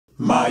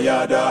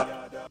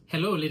Mayada.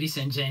 Hello ladies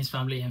and gents,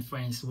 family and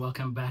friends,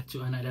 welcome back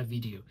to another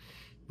video.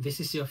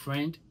 This is your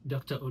friend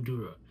Dr.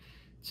 Oduro.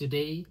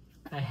 Today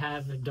I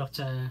have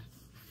Dr.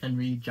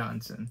 Henry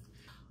Johnson,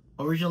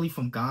 originally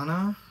from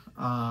Ghana,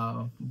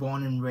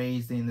 born and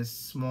raised in a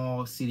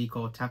small city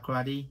called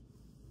Takoradi.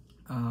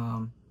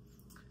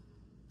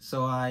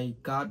 So I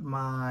got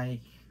my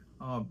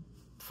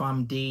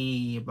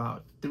PharmD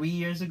about 3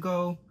 years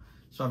ago.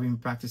 So I've been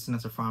practicing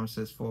as a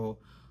pharmacist for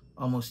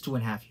almost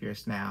 2.5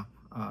 years now.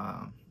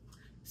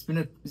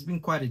 It's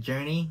been quite a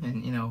journey,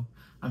 and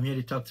I'm here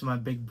to talk to my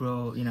big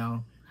bro.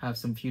 Have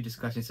some few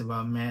discussions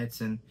about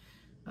meds and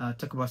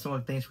talk about some of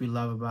the things we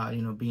love about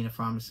being a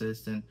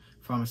pharmacist and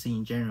pharmacy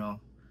in general.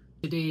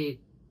 Today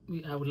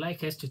I would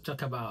like us to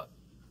talk about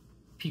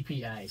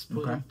PPIs,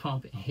 proton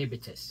pump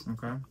inhibitors.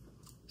 Okay.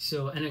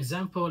 So an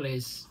example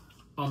is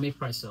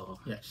omeprazole.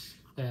 Yes.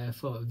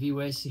 For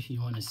viewers, if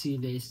you want to see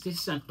this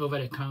is an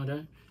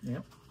over-the-counter.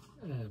 Yep.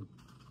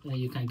 And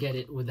you can get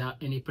it without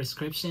any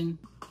prescription,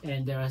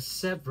 and there are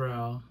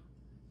several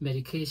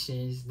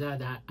medications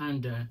that are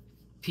under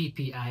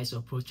PPIs or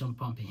proton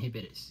pump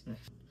inhibitors.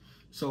 Yes.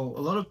 So a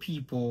lot of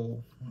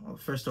people,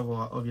 first of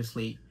all,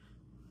 obviously,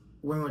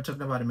 when we're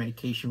talking about a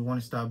medication, we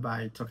want to start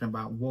by talking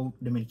about what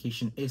the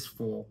medication is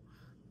for.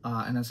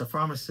 And as a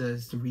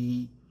pharmacist,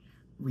 we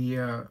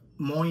are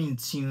more in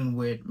tune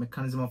with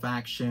mechanism of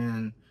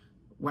action.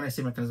 When I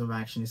say mechanism of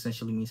action,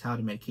 essentially means how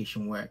the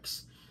medication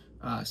works.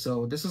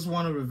 So this is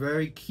one of the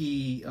very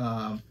key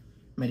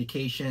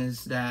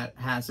medications that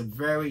has a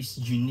very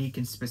unique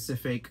and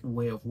specific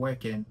way of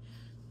working.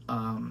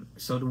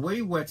 So the way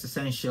it works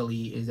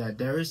essentially is that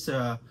there is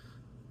a,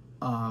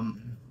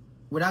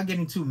 without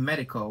getting too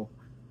medical,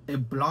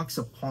 it blocks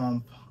a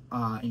pump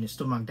in the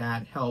stomach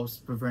that helps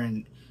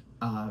prevent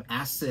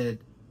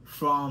acid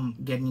from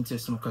getting into the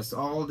stomach. Because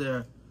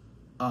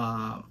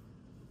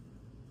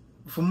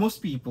for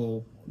most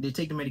people, they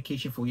take the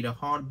medication for either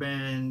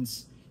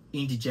heartburns,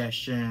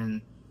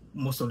 indigestion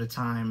most of the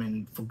time,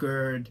 and for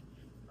GERD,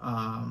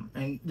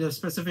 and there are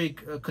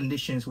specific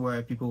conditions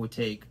where people would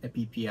take a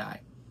PPI.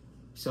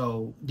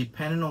 So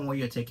depending on what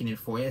you're taking it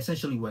for, it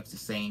essentially works the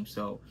same.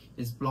 So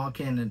it's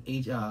blocking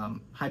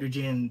an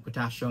hydrogen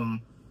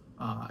potassium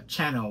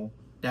channel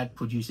that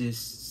produces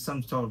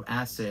some sort of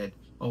acid,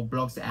 or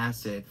blocks the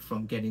acid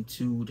from getting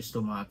to the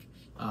stomach.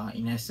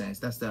 In essence,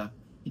 that's the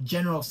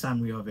general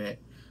summary of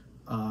it.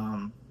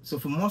 So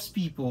for most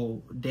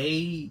people,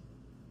 they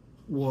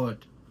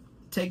would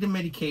take the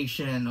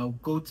medication or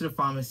go to the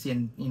pharmacy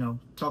and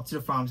talk to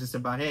the pharmacist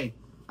about, hey,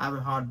 I have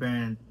a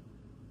heartburn,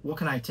 what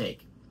can I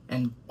take?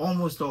 And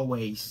almost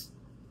always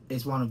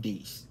it's one of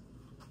these.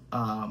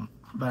 But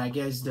I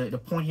guess the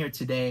point here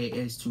today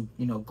is to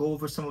go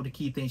over some of the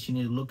key things you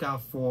need to look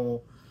out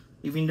for.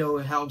 Even though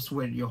it helps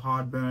with your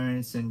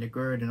heartburns and the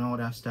GERD and all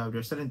that stuff,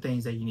 there are certain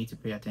things that you need to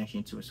pay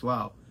attention to as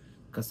well.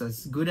 Because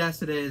as good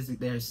as it is,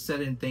 there's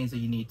certain things that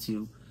you need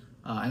to,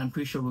 and I'm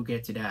pretty sure we'll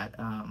get to that,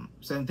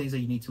 certain things that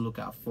you need to look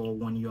out for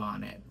when you're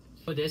on it.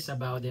 So this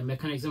about the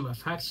mechanism of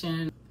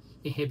action,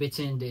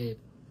 inhibiting the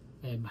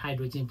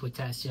hydrogen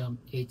potassium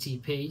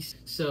ATPase.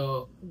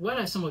 So what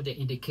are some of the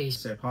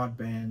indications?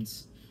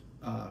 Heartburns,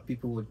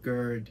 people with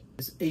GERD.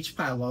 H.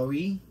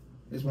 pylori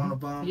is one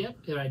of them.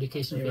 Yep,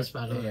 eradication of H.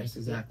 pylori. Yes,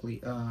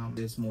 exactly.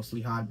 There's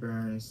mostly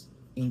heartburns,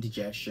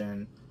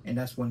 indigestion, and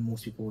that's when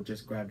most people will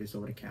just grab this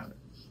over the counter.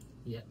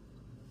 Yeah,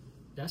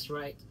 that's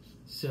right.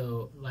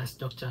 So, as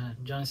Dr.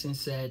 Johnson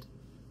said,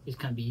 it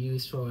can be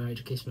used for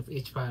eradication of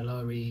H.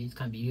 pylori. It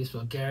can be used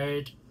for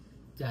GERD,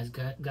 that's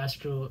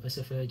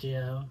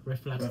gastroesophageal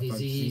reflux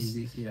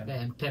disease,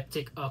 and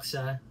peptic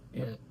ulcer,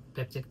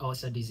 peptic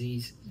ulcer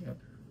disease. Yep.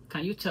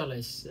 Can you tell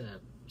us,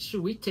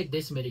 should we take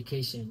this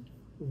medication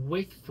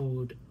with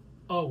food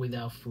or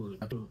without food?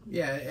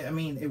 Yeah, I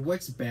mean, it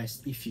works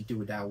best if you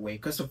do it that way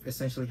because of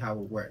essentially how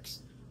it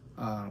works.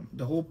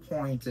 The whole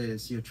point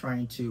is you're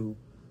trying to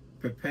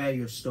prepare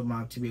your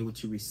stomach to be able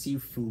to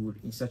receive food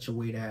in such a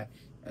way that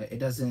it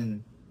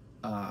doesn't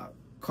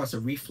cause a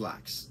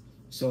reflux.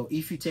 So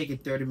if you take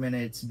it 30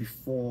 minutes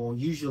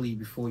usually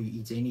before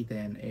you eat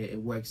anything, it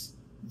works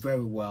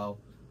very well,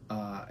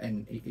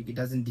 and it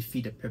doesn't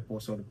defeat the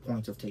purpose or the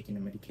point of taking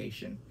the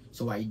medication.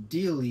 So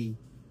ideally,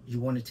 you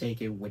want to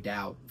take it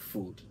without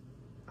food,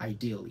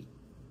 ideally.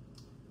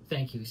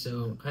 Thank you.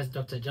 So, as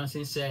Dr.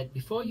 Johnson said,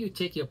 before you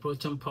take your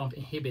proton pump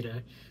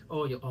inhibitor,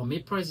 or your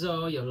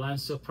omeprazole, your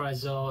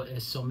lansoprazole,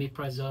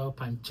 esomeprazole,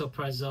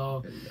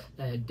 pantoprazole,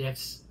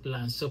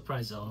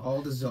 dexlansoprazole,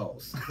 all the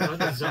zoles,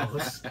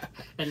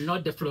 and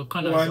not the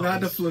fluconazole. Well,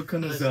 not the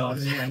fluconazole.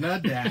 Yeah,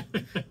 not that,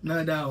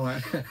 not that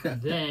one.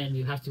 Then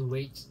you have to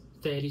wait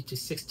 30 to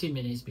 60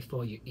 minutes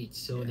before you eat,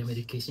 so the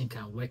medication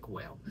can work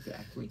well.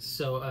 Exactly.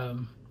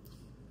 So,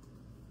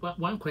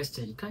 one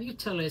question: can you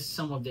tell us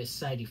some of the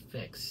side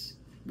effects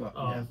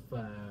of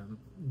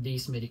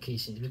these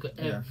medications? Because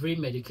every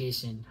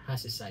medication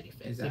has a side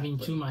effect. Exactly. Even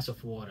too much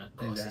of water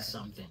causes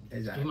something.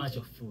 Exactly. Too much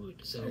of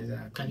food. So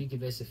can you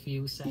give us a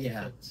few side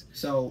effects?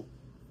 So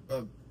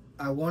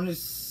I want to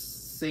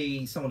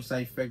say some of the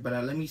side effects, but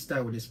let me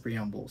start with this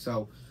preamble.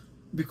 So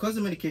because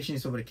the medication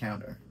is over the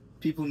counter,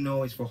 people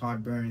know it's for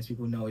heartburns,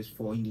 people know it's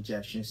for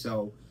indigestion.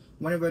 So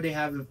whenever they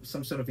have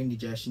some sort of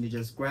indigestion, they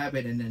just grab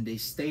it and then they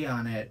stay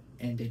on it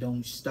and they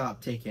don't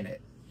stop taking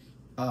it.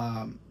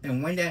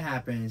 And when that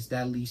happens,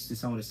 that leads to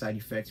some of the side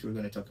effects we're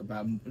going to talk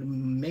about.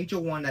 Major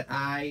one that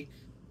I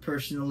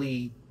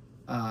personally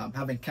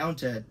have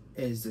encountered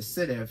is the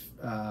sedative,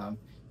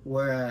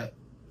 where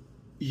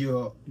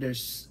you're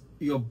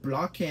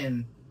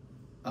blocking,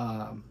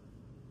 the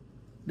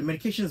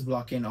medication is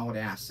blocking all the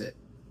acid,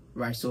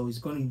 right? So it's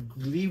going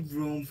to leave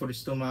room for the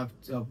stomach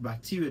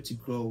bacteria to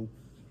grow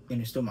in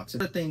the stomach. So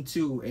the thing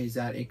too is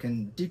that it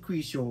can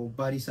decrease your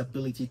body's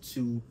ability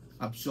to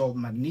absorb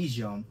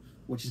magnesium,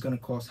 which is going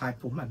to cause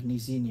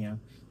hypomagnesemia,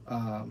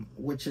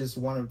 which is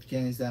one of the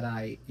things that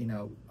I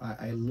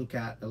look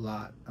at a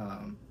lot.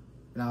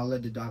 And I'll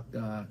let the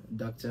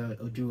Dr.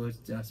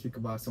 Oduro speak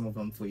about some of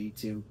them for you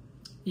too.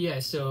 Yeah,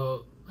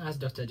 so as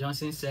Dr.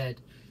 Johnson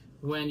said,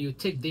 when you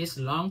take this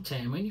long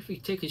term, and if you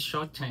take it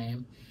short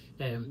term,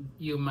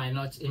 it might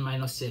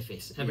not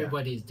surface.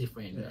 Everybody is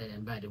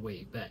different, by the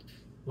way, but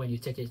when you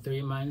take it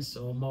 3 months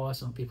or more,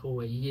 some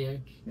people a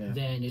year,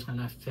 then it can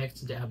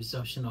affect the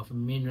absorption of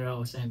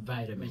minerals and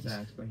vitamins,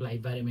 like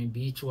vitamin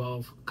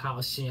B12,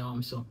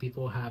 calcium. Some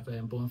people have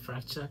bone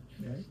fracture,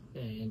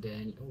 and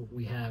then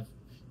we have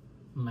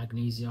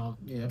magnesium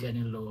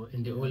getting low.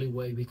 And the only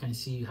way we can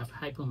see you have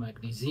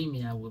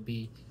hypomagnesemia will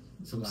be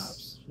some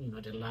labs,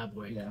 the lab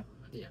work.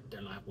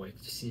 The lab work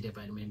to see the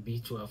vitamin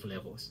B12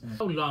 levels.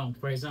 How long,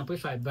 for example,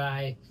 if I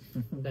buy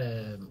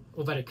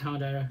over the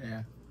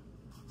counter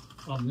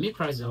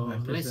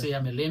omeprazole, let's say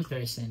I'm a lame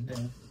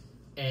person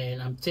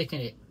and I'm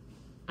taking it,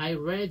 I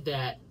read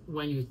that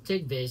when you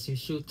take this, you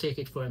should take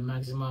it for a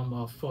maximum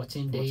of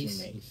 14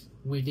 days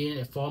within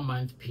a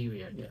 4-month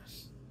period.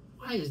 Yes.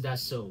 Why is that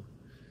so?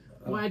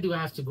 Why do I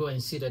have to go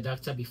and see the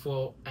doctor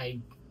before I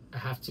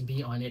have to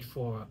be on it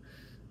for,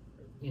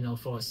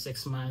 for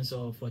 6 months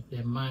or for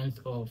a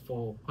month or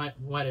for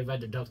whatever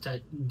the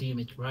doctor deem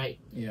it right?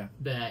 Yeah.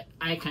 But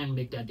I can't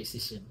make that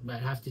decision. But I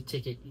have to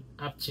take it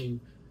up to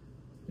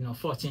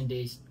 14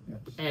 days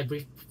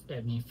every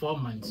 4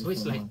 months. So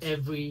it's like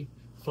every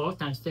 4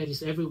 times 30,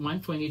 so every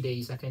 120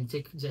 days I can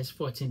take just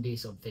 14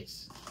 days of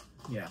this.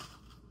 Yeah.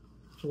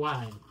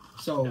 Why?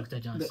 So Dr.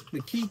 Johnson?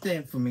 The key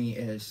thing for me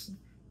is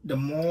the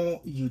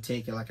more you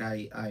take it, like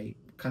I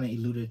kind of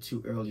alluded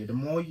to earlier, the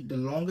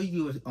longer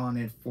you're on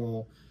it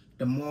for,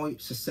 the more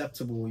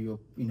susceptible you're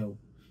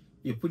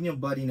putting your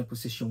body in a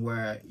position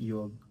where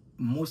you're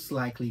most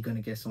likely going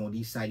to get some of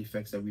these side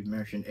effects that we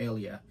mentioned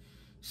earlier.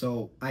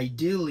 So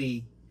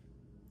ideally,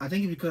 I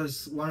think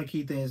because one of the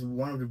key things,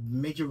 one of the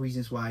major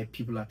reasons why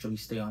people actually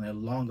stay on it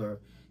longer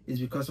is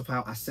because of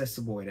how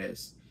accessible it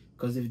is.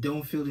 Because if they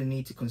don't feel the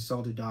need to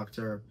consult a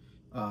doctor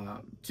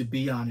to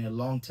be on it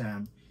long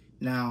term.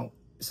 Now,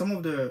 some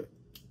of the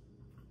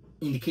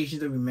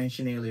indications that we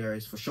mentioned earlier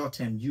is for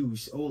short-term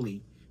use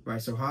only,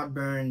 right? So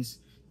heartburns,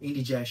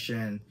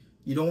 indigestion,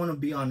 you don't want to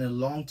be on it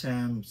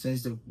long-term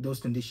since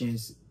those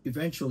conditions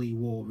eventually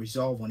will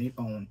resolve on its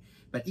own.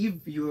 But if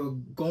you're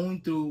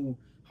going through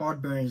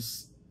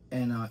heartburns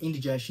and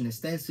indigestion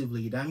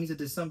extensively, that means that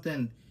there's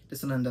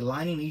an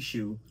underlying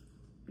issue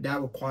that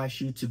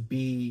requires you to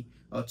be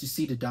to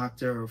see the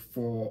doctor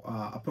for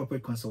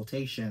appropriate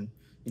consultation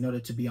in order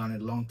to be on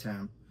it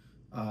long-term.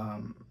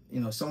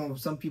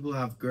 Some people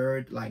have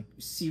GERD, like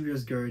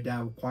serious GERD,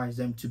 that requires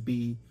them to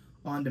be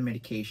on the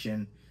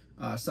medication.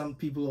 Some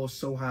people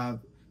also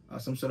have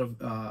some sort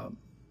of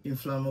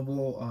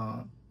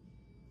inflammable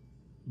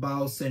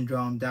bowel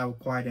syndrome that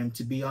require them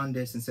to be on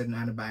this and certain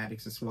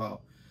antibiotics as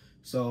well.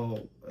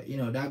 So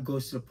that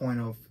goes to the point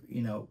of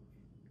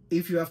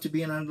if you have to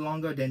be on it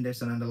longer, then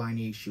there's an underlying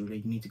issue that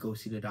you need to go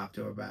see the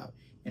doctor about,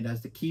 and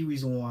that's the key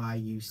reason why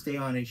you stay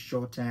on it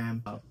short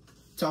term.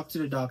 Talk to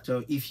the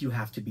doctor if you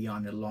have to be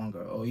on it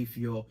longer, or if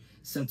your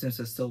symptoms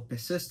are still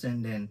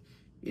persistent, then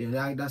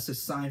that's a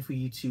sign for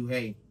you to,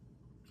 hey,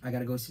 I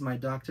gotta go see my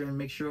doctor and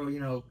make sure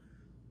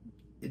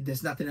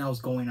there's nothing else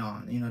going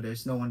on.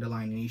 There's no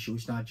underlying issue.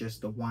 It's not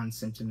just the one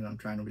symptom that I'm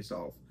trying to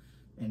resolve,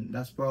 and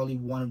that's probably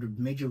one of the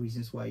major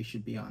reasons why you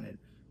should be on it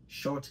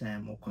short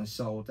term or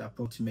consult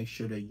to make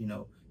sure that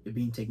you're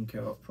being taken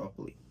care of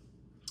properly.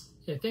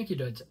 Yeah, thank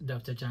you,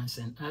 Dr.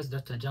 Johnson. As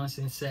Dr.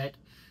 Johnson said,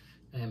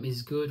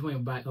 it's good when you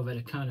buy over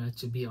the counter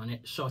to be on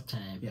it short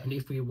term. And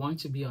if we want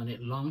to be on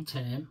it long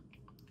term,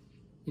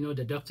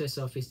 the doctor's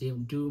office, they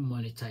do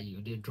monitor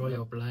you. They draw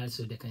your blood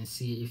so they can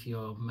see if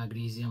your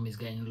magnesium is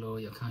getting low,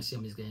 your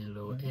calcium is getting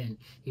low, and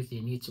if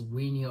they need to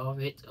wean you of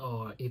it,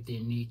 or if they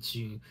need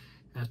to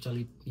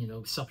actually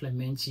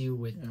supplement you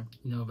with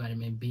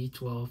vitamin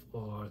B12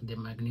 or the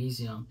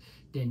magnesium,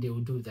 then they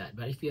will do that.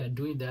 But if you are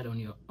doing that on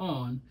your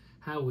own,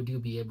 how would you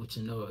be able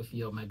to know if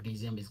your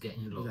magnesium is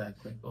getting low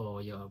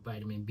or your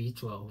vitamin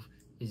B12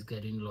 is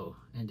getting low?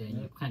 And then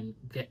you can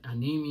get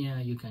anemia,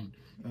 you can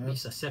be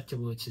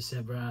susceptible to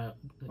several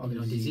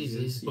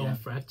diseases, bone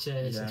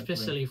fractures,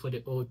 especially for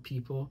the old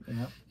people,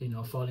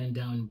 falling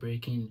down,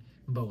 breaking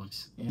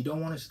bones. You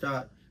don't want to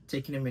start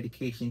taking a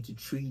medication to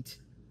treat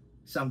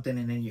something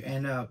and then you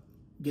end up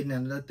getting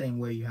another thing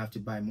where you have to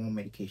buy more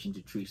medication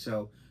to treat.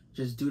 So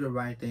just do the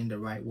right thing the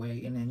right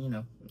way, and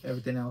then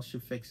everything else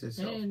should fix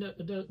itself. And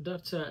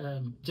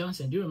Dr.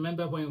 Johnson, do you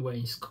remember when we were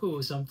in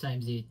school?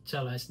 Sometimes they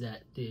tell us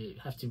that they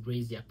have to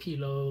raise their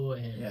pillow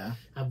and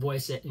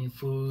avoid certain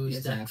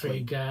foods that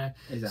trigger.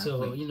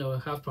 So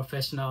health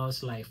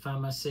professionals like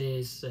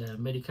pharmacists,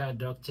 medical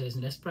doctors,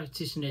 nurse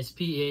practitioners,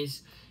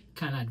 PAs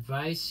can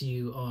advise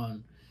you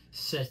on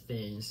certain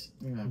things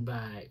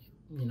by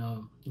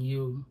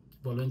you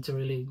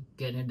voluntarily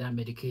getting that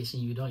medication.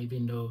 You don't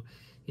even know,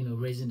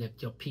 raising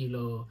your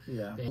pillow.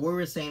 What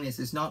we're saying is,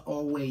 it's not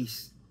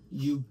always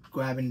you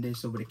grabbing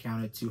this over the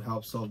counter to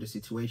help solve the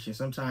situation.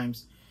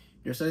 Sometimes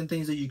there are certain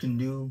things that you can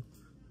do,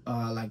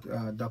 like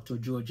Dr.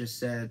 Oduro just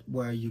said,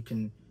 where you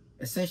can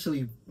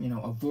essentially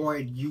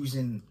avoid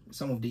using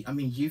some of the,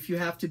 if you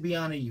have to be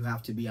on it, you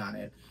have to be on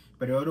it.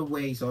 But there are other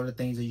ways, other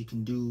things that you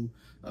can do.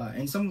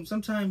 And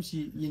sometimes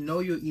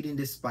you're eating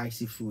this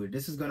spicy food.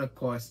 This is going to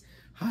cause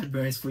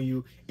heartburns for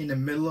you in the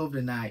middle of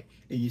the night.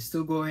 And you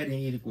still go ahead and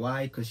eat it.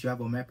 Why? Because you have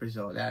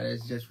omeprazole. That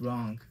is just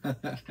wrong.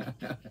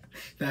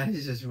 That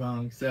is just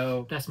wrong.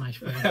 So that's my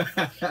friend.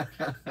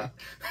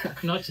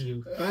 Not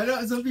you. I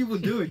know some people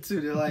do it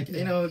too. They're like,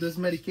 there's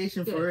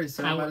medication for it.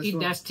 So I will eat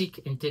that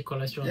stick and take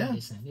cholesterol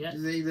medicine.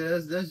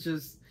 That's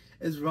just...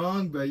 It's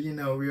wrong, but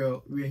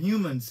we're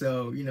human,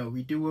 so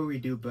we do what we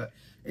do. But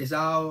it's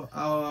our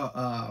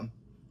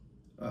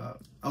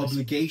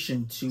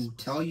obligation to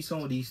tell you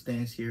some of these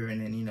things here,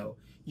 and then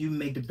you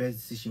make the best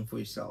decision for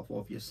yourself,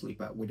 obviously,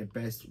 but with the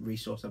best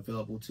resource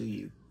available to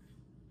you.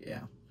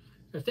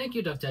 Well, thank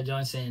you, Dr.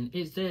 Johnson.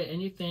 Is there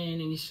anything,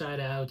 any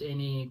shout out,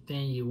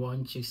 anything you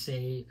want to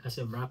say as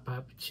a wrap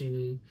up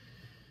to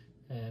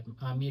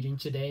our meeting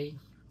today,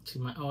 to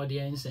my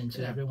audience and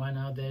to everyone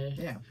out there?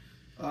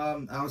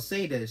 I'll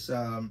say this.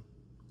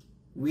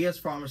 We as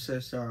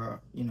pharmacists are,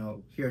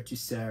 here to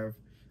serve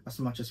as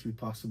much as we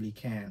possibly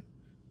can.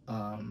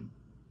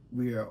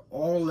 We are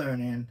all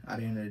learning at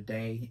the end of the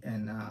day,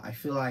 and I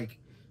feel like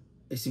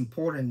it's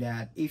important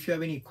that if you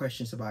have any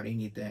questions about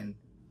anything,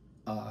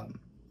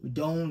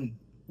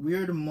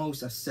 we're the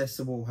most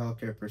accessible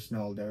healthcare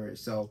personnel there is.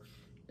 So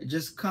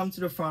just come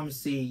to the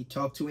pharmacy,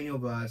 talk to any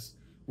of us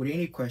with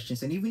any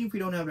questions, and even if we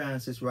don't have the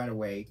answers right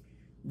away,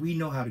 we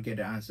know how to get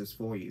the answers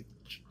for you.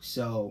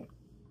 So,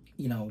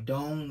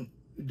 don't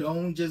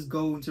just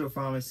go into the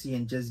pharmacy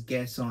and just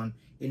guess on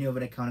any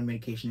over-the-counter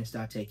medication and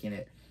start taking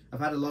it.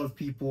 I've had a lot of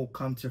people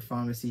come to the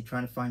pharmacy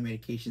trying to find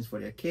medications for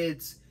their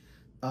kids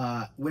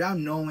without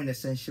knowing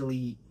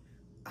essentially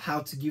how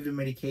to give the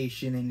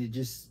medication, and they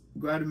just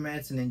grab the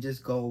meds and then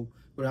just go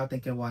without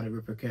thinking about the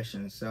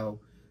repercussions. So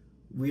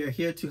we are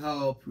here to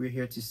help. We're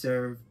here to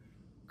serve.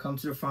 Come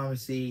to the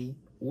pharmacy,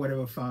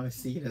 whatever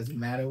pharmacy, it doesn't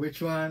matter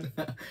which one.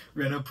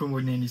 We're not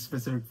promoting any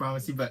specific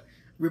pharmacy, but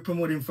we're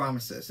promoting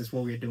pharmacists. That's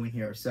what we're doing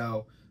here.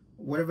 So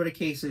whatever the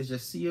case is,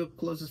 just see your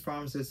closest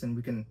pharmacist, and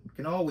we can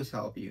always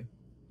help you.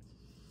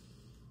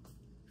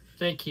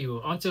 Thank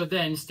you. Until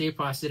then, stay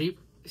positive,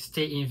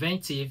 stay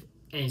inventive,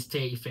 and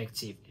stay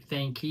effective.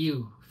 Thank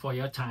you for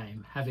your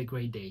time. Have a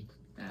great day.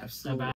 Absolutely. Bye-bye.